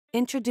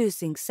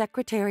Introducing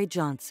Secretary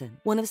Johnson,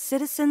 one of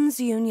Citizens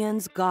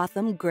Union's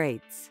Gotham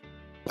greats.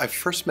 I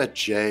first met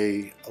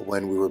Jeh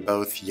when we were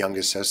both young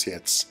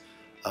associates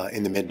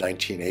in the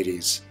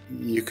mid-1980s.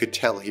 You could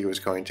tell he was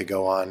going to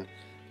go on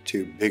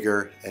to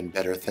bigger and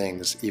better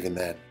things even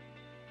then.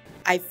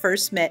 I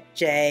first met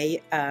Jeh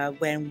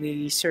when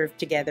we served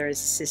together as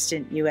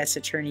assistant U.S.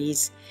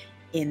 attorneys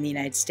in the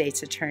United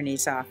States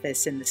Attorney's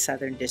Office in the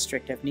Southern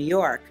District of New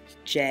York.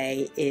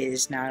 Jeh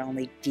is not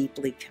only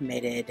deeply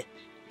committed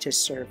to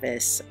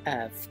service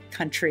of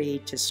country,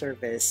 to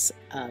service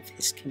of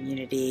his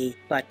community,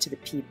 but to the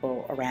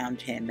people around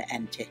him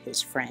and to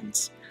his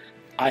friends.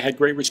 I had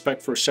great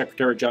respect for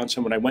Secretary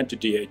Johnson when I went to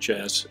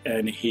DHS,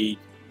 and he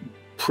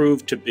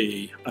proved to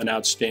be an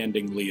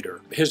outstanding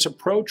leader. His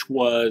approach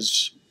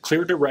was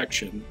clear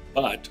direction,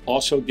 but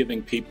also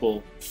giving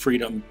people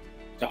freedom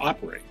to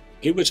operate.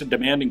 He was a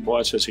demanding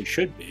boss, as he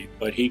should be,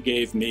 but he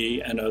gave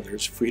me and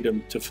others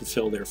freedom to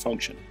fulfill their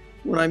function.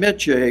 When I met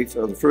Jeh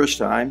for the first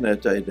time,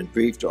 that I had been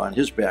briefed on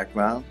his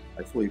background,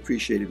 I fully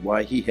appreciated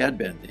why he had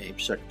been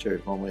named Secretary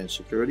of Homeland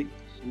Security.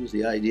 He was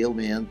the ideal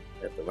man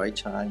at the right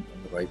time,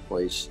 in the right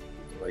place,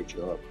 with the right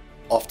job.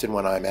 Often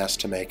when I'm asked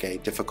to make a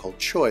difficult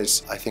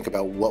choice, I think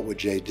about what would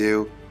Jeh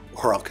do,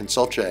 or I'll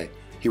consult Jeh.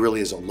 He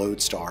really is a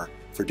lodestar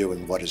for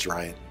doing what is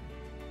right.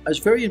 I was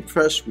very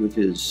impressed with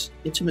his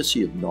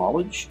intimacy of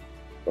knowledge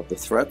of the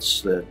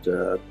threats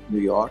that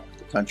New York,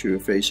 the country, were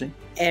facing.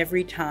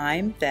 Every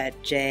time that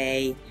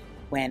Jeh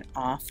went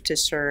off to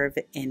serve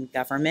in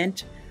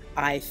government,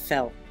 I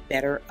felt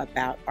better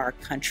about our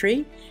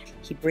country.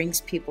 He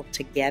brings people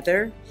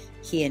together.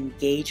 He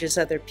engages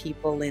other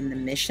people in the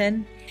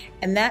mission,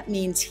 and that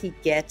means he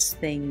gets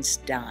things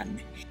done.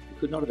 We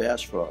could not have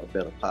asked for a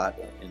better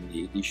partner in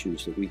the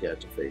issues that we had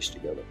to face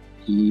together.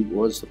 He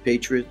was the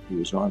patriot, he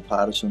was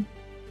nonpartisan,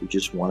 who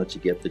just wanted to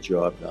get the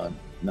job done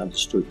and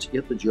understood to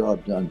get the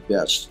job done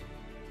best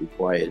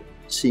required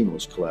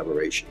seamless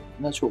collaboration,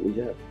 and that's what we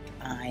had.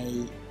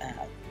 I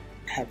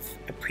have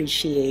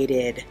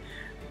appreciated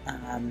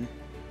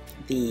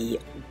the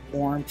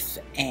warmth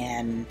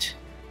and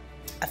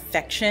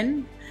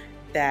affection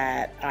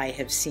that I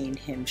have seen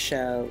him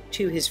show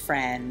to his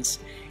friends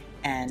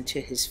and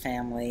to his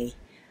family,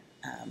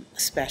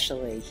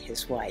 especially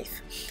his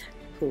wife,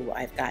 who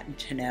I've gotten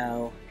to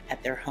know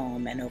at their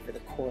home, and over the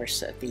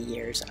course of the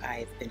years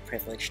I've been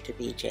privileged to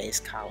be Jeh's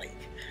colleague.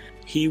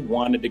 He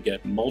wanted to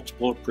get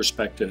multiple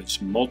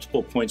perspectives,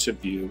 multiple points of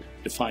view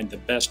to find the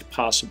best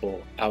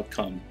possible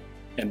outcome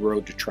and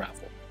road to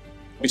travel.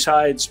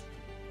 Besides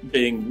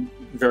being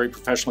very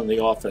professional in the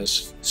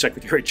office,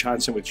 Secretary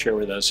Johnson would share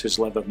with us his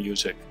love of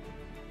music.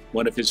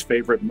 One of his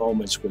favorite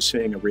moments was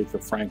seeing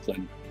Aretha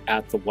Franklin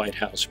at the White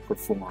House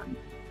perform.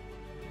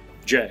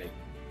 Jeh,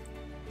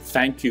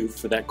 thank you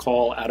for that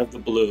call out of the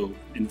blue,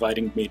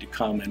 inviting me to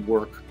come and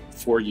work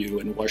for you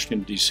in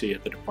Washington, D.C.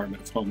 at the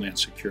Department of Homeland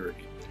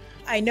Security.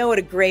 I know what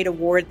a great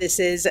award this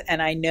is,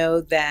 and I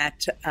know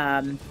that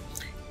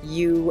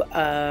you,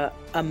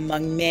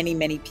 among many,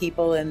 many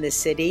people in the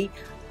city,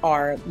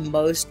 are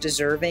most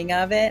deserving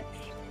of it.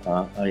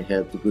 I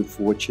had the good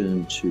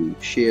fortune to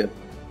share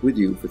with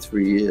you for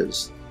 3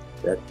 years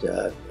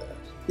that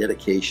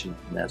dedication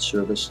and that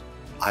service.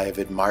 I have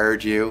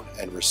admired you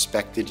and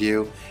respected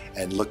you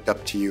and looked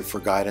up to you for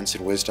guidance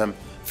and wisdom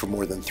for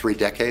more than 3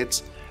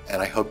 decades,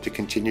 and I hope to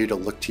continue to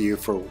look to you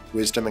for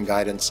wisdom and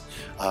guidance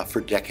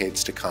for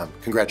decades to come.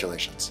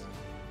 Congratulations.